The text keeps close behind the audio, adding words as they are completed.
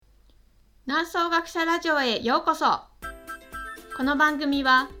南総学者ラジオへようこそ。この番組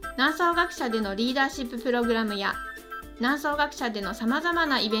は南総学者でのリーダーシッププログラムや南総学者でのさまざま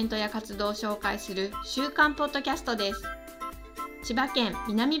なイベントや活動を紹介する週刊ポッドキャストです。千葉県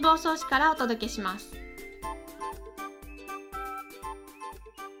南房総市からお届けします。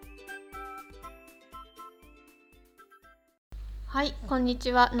はい、こんに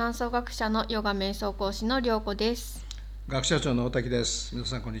ちは。南総学者のヨガ瞑想講師の涼子です。学者長の大滝です。皆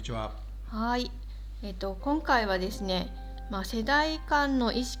さんこんにちは。はい、今回はですね、世代間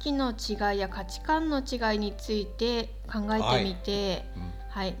の意識の違いや価値観の違いについて考えてみて、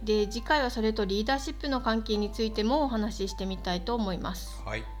で次回はそれとリーダーシップの関係についてもお話ししてみたいと思います。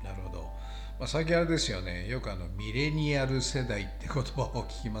はい、なるほど。最近あれですよね、よくミレニアル世代って言葉を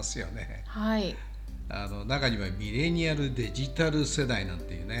聞きますよね。はい。中にはミレニアルデジタル世代なん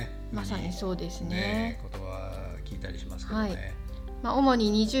ていうね、まさにそうですね。言葉聞いたりしますけどね。主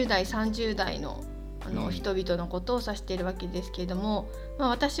に20代30代の人々のことを指しているわけですけれども、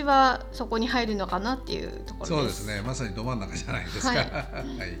私はそこに入るのかなっていうところです。そうですね、まさにど真ん中じゃないですか。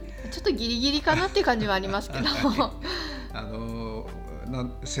ちょっとギリギリかなっていう感じはありますけど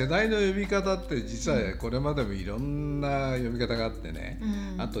世代の呼び方って実はこれまでもいろんな呼び方があってね、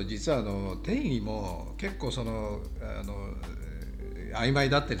あと実は定義も結構曖昧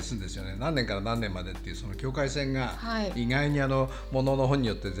だったりするんですよね。何年から何年までっていうその境界線が意外にものの本に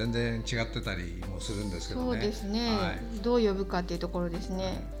よって全然違ってたりもするんですけどね。そうですね、どう呼ぶかっていうところです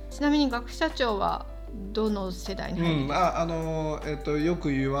ね。ちなみに学者長はどの世代に入りますか？よく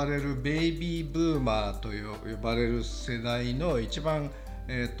言われるベイビーブーマーと呼ばれる世代の一番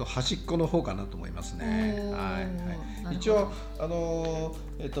端っこの方かなと思いますね。一応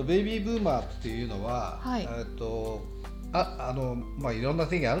ベイビーブーマーっていうのは、いろんな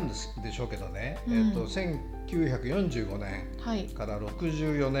定義あるんでしょうけどね、1945年から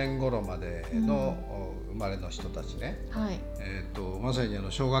64年頃までの生まれの人たちね、まさに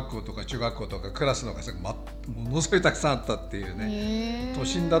小学校とか中学校とかクラスの数がものすごいたくさんあったっていうね。都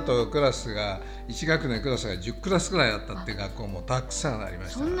心だとクラスが1学年クラスが10クラスくらいあったっていう学校もたくさんありま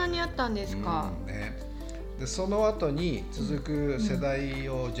した。そんなにあったんですか。でその後に続く世代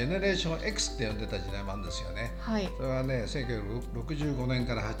をジェネレーション X って呼んでた時代もあるんですよね。それはね1965年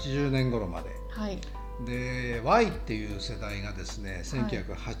から80年頃まで、で Y っていう世代がですね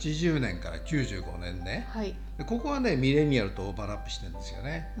1980年から95年ね、でここはねミレニアルとオーバーラップしてるんですよ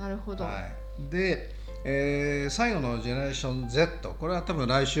ね。なるほど。で最後のジェネレーション Z、 これは多分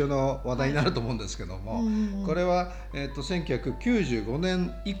来週の話題になると思うんですけども、これは、1995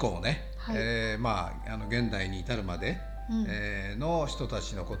年以降ね、現代に至るまで、の人た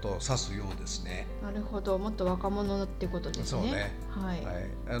ちのことを指すようですね。なるほど、もっと若者ってことですね。そ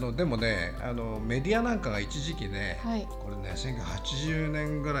うね、でもねメディアなんかが一時期ね、これね1980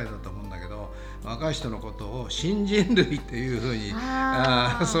年ぐらいだと思うんだけど、若い人のことを新人類っていうふうに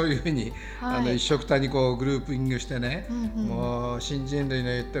そういうふうに、一緒くたにこうグルーピングしてね、もう新人類の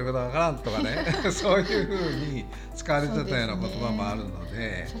言ってることはわからんとかねそういうふうに使われてたような言葉もあるの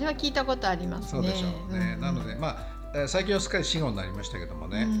で、それは聞いたことありますね。そうでしょうね。なので最近はすっかり死語になりましたけども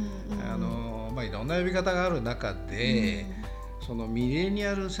ね、いろんな呼び方がある中で、そのミレニ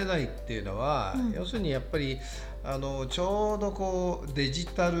アル世代っていうのは、要するにやっぱりちょうどこうデジ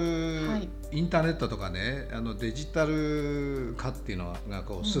タル、インターネットとかねデジタル化っていうのが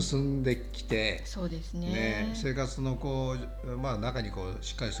こう進んできて、そうですね、生活のこう、中にこう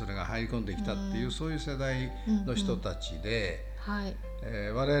しっかりそれが入り込んできたっていう、そういう世代の人たちで、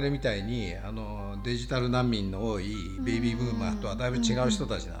我々みたいにデジタル難民の多いベイビーブーマーとはだいぶ違う人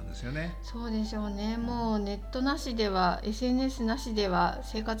たちなんですよね。そうでしょうね。もうネットなしでは SNS なしでは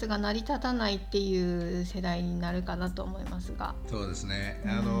生活が成り立たないっていう世代になるかなと思いますが。そうですね。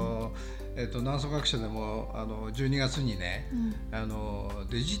南総学者でも12月にね、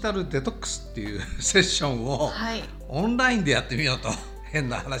デジタルデトックスっていうセッションをオンラインでやってみようと。変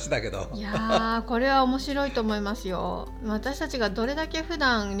な話だけど、いやこれは面白いと思いますよ。私たちがどれだけ普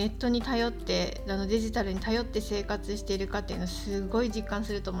段ネットに頼ってデジタルに頼って生活しているかっていうのをすごい実感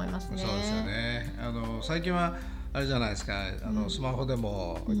すると思いますね。そうですよね。最近はあれじゃないですか、スマホで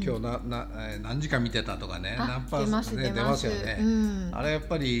も、今日何時間見てたとかね、何パーセント出ますよね。あれやっ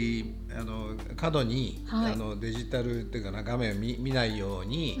ぱり過度に、デジタルっていうかな画面を 見ないよう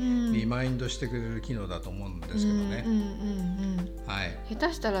に、リマインドしてくれる機能だと思うんですけどね。下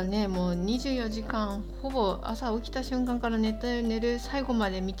手したらね、もう24時間ほぼ朝起きた瞬間から寝る最後ま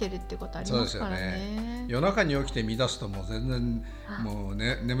で見てるってことありますからね。そうですよね。夜中に起きて見出すともう全然もう、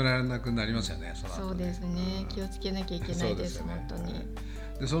眠られなくなりますよね。そうですね。気をつけなきゃいけないです、本当に。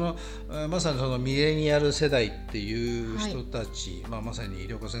でまさにそのミレニアル世代っていう人たち、まさに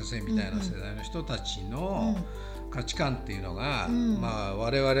涼子先生みたいな世代の人たちの価値観っていうのが、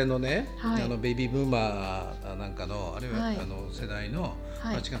我々のね、ベビーブーマーなんかのあるいは世代の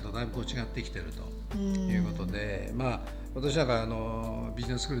価値観とだいぶ違ってきてるということで、私なんかビジ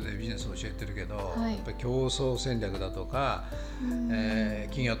ネススクールでビジネスを教えてるけど、やっぱり競争戦略だとか、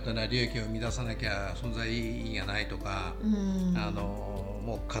企業っていうのは利益を生み出さなきゃ存在意義がないとか、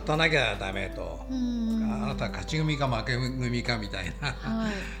もう勝たなきゃダメと、あなたは勝ち組か負け組かみたいな、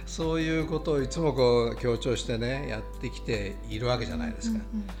そういうことをいつもこう強調してねやってきているわけじゃないですか。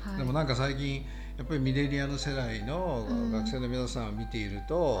でもなんか最近やっぱりミレニアル世代の学生の皆さんを見ている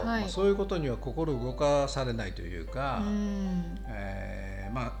と、そういうことには心動かされないというか、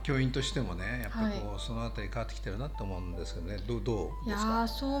教員としてもねやっぱりそのあたり変わってきてるなと思うんですけどね。どうですか？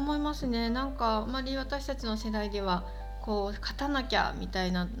そう思いますね。なんかあまり私たちの世代ではこう勝たなきゃみた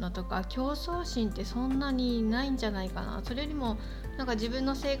いなのとか競争心ってそんなにないんじゃないかな。それよりもなんか自分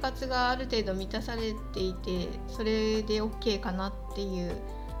の生活がある程度満たされていてそれで OK かなっていう、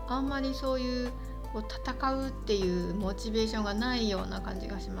あんまりそういう戦うっていうモチベーションがないような感じ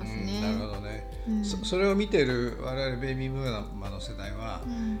がしますね。なるほどね。それを見てる我々ベイビーブーマーの世代は、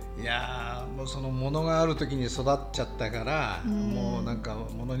いやもうその物がある時に育っちゃったから、もうなんか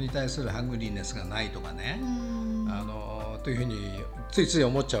物に対するハングリーネスがないとかね、というふうについつい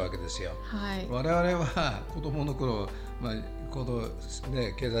思っちゃうわけですよ。我々は子供の頃、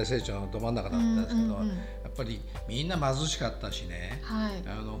経済成長のど真ん中だったんですけど、やっぱりみんな貧しかったしね、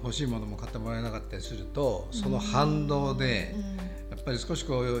欲しいものも買ってもらえなかったりすると、その反動でやっぱり少し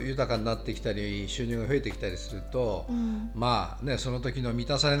豊かになってきたり収入が増えてきたりすると、その時の満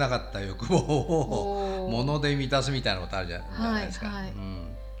たされなかった欲望を物で満たすみたいなことあるじゃないですか。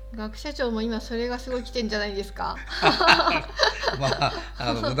学社長も今それがすごい来てんじゃないですか。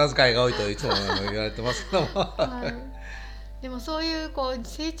無駄遣いが多いといつも言われてますけども、でもそういう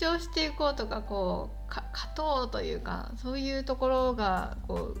成長していこうとか勝とうというか、そういうところが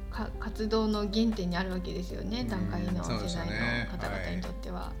活動の原点にあるわけですよね。段階の世代の方々にとっ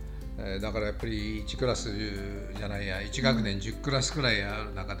ては。だからやっぱり1クラスじゃないや1学年10クラスくらいあ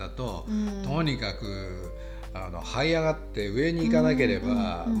る中だと、とにかく這い上がって上に行かなけれ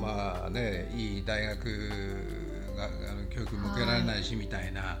ば、いい大学が教育も受けられないしみた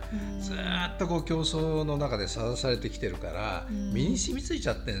いな、ずっと競争の中でさらされてきてるから、身に染みついち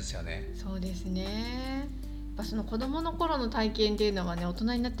ゃってるんですよね。そうですね。やっぱその子供の頃の体験っていうのはね、大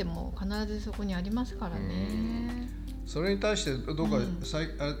人になっても必ずそこにありますからね。それに対してどうか、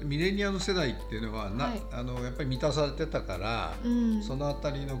ミレニアル世代っていうのはやっぱり満たされてたから、そのあ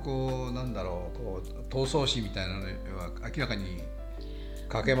たりの闘争心みたいなのは明らかに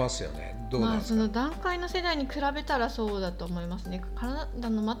欠けますよね。どうなんですか？その段階の世代に比べたらそうだと思いますね。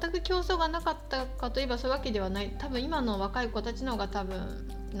全く競争がなかったかといえばそういうわけではない。多分今の若い子たちの方が多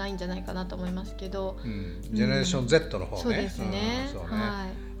分ないんじゃないかなと思いますけど、ジェネレーション Z の方ね。そうですね。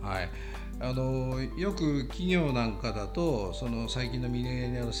よく企業なんかだとその最近のミレ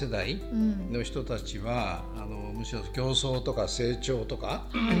ニアル世代の人たちは、むしろ競争とか成長とか、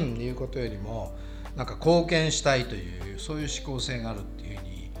いうことよりもなんか貢献したいというそういう思考性があるっていうふう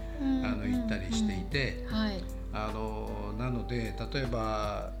に言ったりしていて、なので例え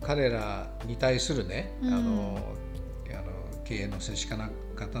ば彼らに対するね、経営の接し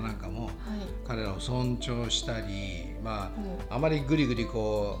方なんかも、彼らを尊重したり、あまりグリグリ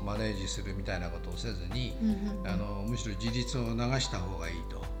マネージするみたいなことをせずに、むしろ自立を促した方がいい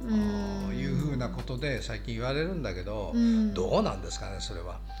というふうなことで最近言われるんだけど、どうなんですかねそれ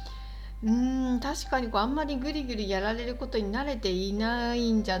は。確かにあんまりグリグリやられることに慣れていな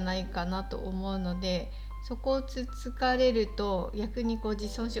いんじゃないかなと思うので、そこをつつかれると逆に自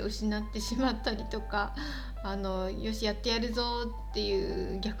尊心を失ってしまったりとか、よしやってやるぞって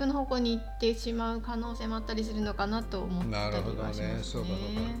いう逆の方向に行ってしまう可能性もあったりするのかなと思ったりはしますね。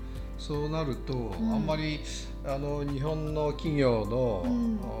そうなると、あんまり日本の企業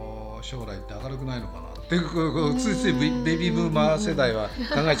の、将来って明るくないのかなってついついベビーブーマー世代は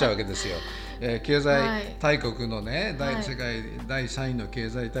考えちゃうわけですよ。経済大国のね、世界第3位の経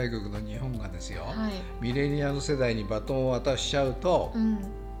済大国の日本がですよ、ミレニアル世代にバトンを渡しちゃうと、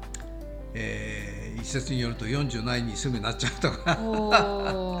一説によると47位にすぐなっちゃうとか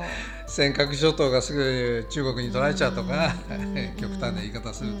尖閣諸島がすぐ中国に取られちゃうとか、極端な言い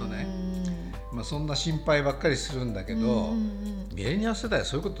方するとね、そんな心配ばっかりするんだけど、ミレニアル世代は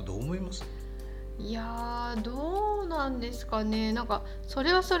そういうことどう思います？いやどうなんですかね。なんかそ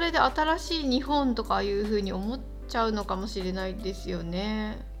れはそれで新しい日本とかいうふうに思っちゃうのかもしれないですよ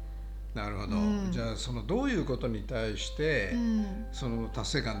ね。なるほど、じゃあそのどういうことに対して、その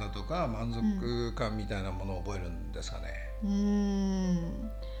達成感だとか満足感みたいなものを覚えるんですかね。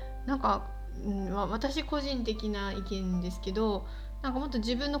なんか、私個人的な意見ですけど、なんかもっと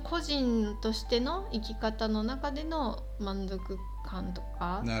自分の個人としての生き方の中での満足感と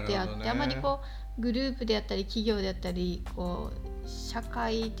かであって、あまりこうグループであったり企業であったりこう社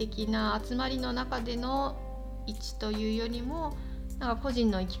会的な集まりの中での位置というよりもなんか個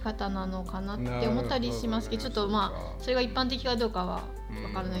人の生き方なのかなって思ったりしますけど、ちょっとそれが一般的かどうかは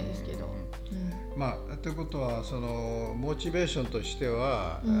分からないですけど、ということはそのモチベーションとして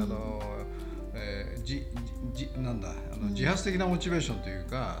は、自発的なモチベーションという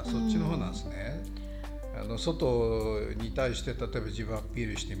か、そっちの方なんですね。外に対して例えば自分アピ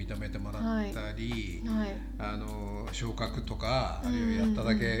ールして認めてもらったり、昇格とか、あるいはやった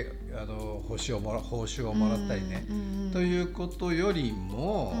だけ報酬をもらったりね、ということより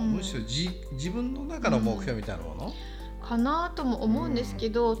も、むしろ自分の中の目標みたいなもの、かなとも思うんですけ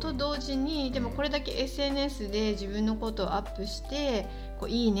ど、と同時にでもこれだけ SNS で自分のことをアップしてこう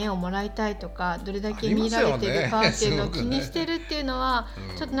いいねをもらいたいとか、どれだけ見られてるかっていうのを気にしてるっていうのは、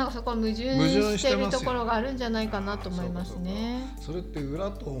ちょっとなんかそこは矛盾してるところがあるんじゃないかなと思いますね。それって裏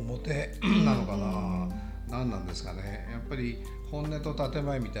と表なのかな、何なんですかね。やっぱり本音と建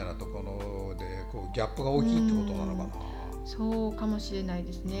前みたいなところでこうギャップが大きいってことなのかな。そうかもしれない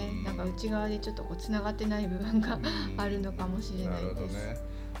ですね。なんか内側でちょっとこうつながってない部分があるのかもしれないです。なるほど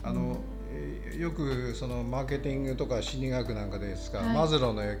ね。よくそのマーケティングとか心理学なんかでですか、マズロ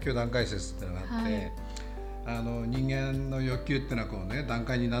ーの欲求段階説っていうのがあって、人間の欲求っていうのはこうね段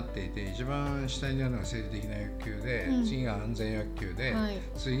階になっていて、一番下にあるのが生理的な欲求で、次が安全欲求で、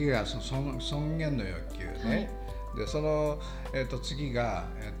次が尊厳の欲求ね、でその、次が、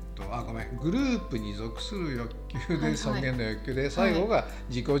グループに属する欲求で尊厳の欲求で、最後が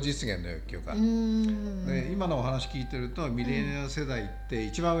自己実現の欲求か、で今のお話聞いてるとミレニアル世代って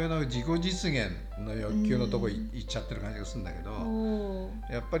一番上の自己実現の欲求のとこ行っちゃってる感じがするんだけど、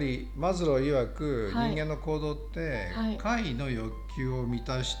やっぱりマズロー曰く人間の行動って下位の欲求を満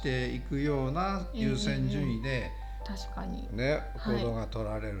たしていくような優先順位で、確かにね、行動が取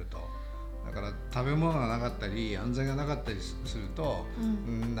られると。だから食べ物がなかったり安全がなかったりすると、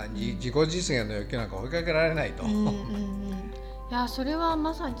自己実現の欲求なんか追いかけられないと。いやそれは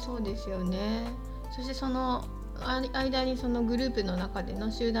まさにそうですよね。そしてその間にそのグループの中で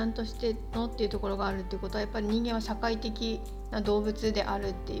の集団としてのっていうところがあるっていうことは、やっぱり人間は社会的な動物である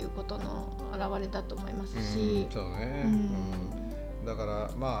っていうことの表れだと思いますし、そうね、だか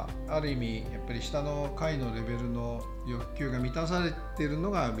らある意味やっぱり下の階のレベルの欲求が満たされているの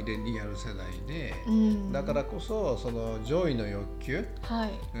がミレニアル世代で、だからこそその上位の欲求、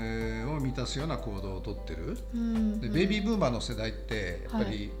を満たすような行動をとってる、でベイビーブーマーの世代ってやっぱ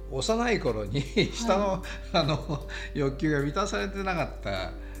り幼い頃に下の、欲求が満たされてなかっ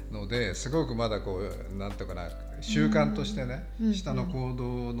たので、すごくまだこうなんていうかな、習慣としてね、下の行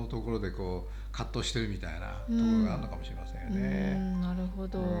動のところでこう葛藤してるみたいなところがあるのかもしれませんよね。なるほ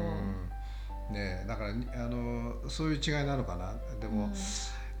ど。ね、だからそういう違いなのかな。でも、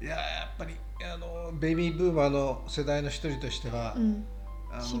やっぱりベイビーブーマーの世代の一人としては、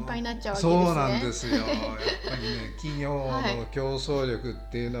心配になっちゃうわけですね。そうなんですよ。やっぱりね、企業の競争力っ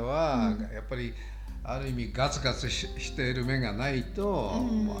ていうのは、やっぱりある意味ガツガツしている面がないと、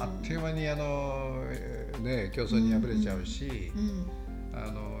もうあっという間に競争に敗れちゃうし、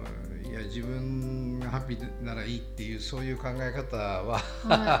いや自分がハッピーならいいっていうそういう考え方は、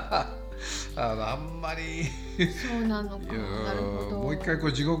あんまりそうなのか。なるほど。もう一回こ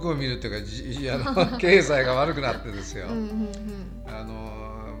う地獄を見るっていうか経済が悪くなってですよ、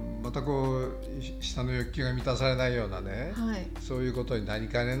またこう下の欲求が満たされないようなね、そういうことになり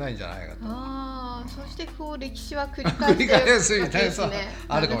かねないんじゃないかと。そしてこう歴史は繰り返してるわけですね。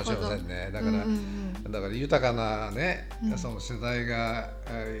あるかもしれませんね。だから豊かなね、その世代が、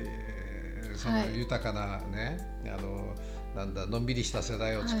その豊かなね、のんびりした世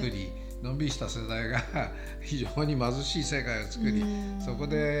代を作り、のんびりした世代が非常に貧しい世界を作り、そこ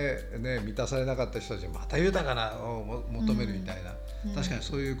で、満たされなかった人たちがまた豊かなを求めるみたいな、確かに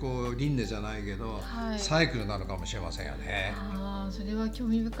そういうこう輪廻じゃないけど、サイクルなのかもしれませんよね。それは興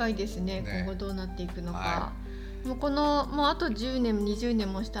味深いですね。今後どうなっていくのか。もうあと10年も20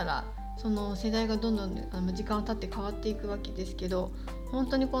年もしたらその世代がどんどん時間が経って変わっていくわけですけど、本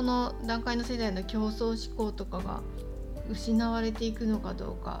当にこの段階の世代の競争志向とかが失われていくのか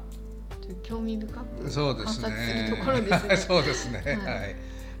どうかという興味深く観察するところですね。そうですね。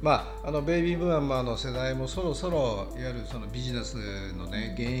ベイビーブーマーの世代もそろそろいわゆるそのビジネスの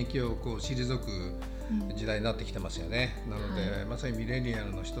ね、現役をこう退く時代になってきてますよね。なので、まさにミレニア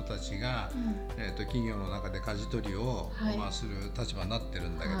ルの人たちが、企業の中で舵取りを、する立場になってる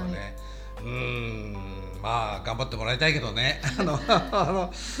んだけどね、まあ頑張ってもらいたいけどね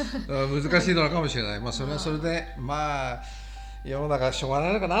難しいのかもしれない。それはそれで世の中しょうがな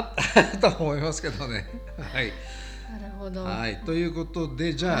いのかなと思いますけどね。はい。なるほど。はい。ということ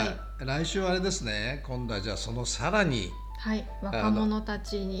で、じゃあ、来週はあれですね。今度はじゃあそのさらに、若者た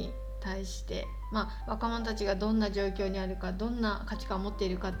ちに対して、若者たちがどんな状況にあるか、どんな価値観を持ってい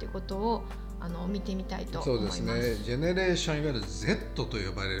るかっていうことを見てみたいと思います。そうですね。ジェネレーションいわゆる Z と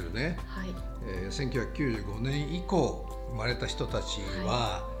呼ばれるね、1995年以降生まれた人たち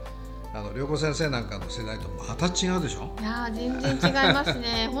は、良子先生なんかの世代とまた違うでしょ。いや全然違います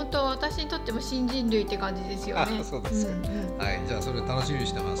ね。本当私にとっても新人類って感じですよね。そうですか。はい。じゃあそれ楽しみに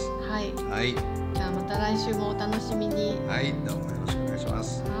してます。はい。じゃあまた来週もお楽しみに。はい。どうもよろしくお願いしま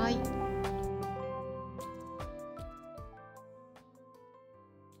す。はい。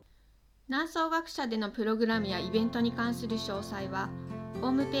南総学舎でのプログラムやイベントに関する詳細はホ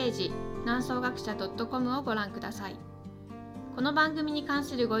ームページ南総学舎 .com をご覧ください。この番組に関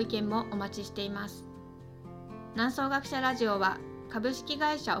するご意見もお待ちしています。南総学舎ラジオは株式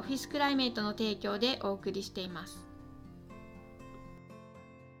会社オフィスクライメイトの提供でお送りしています。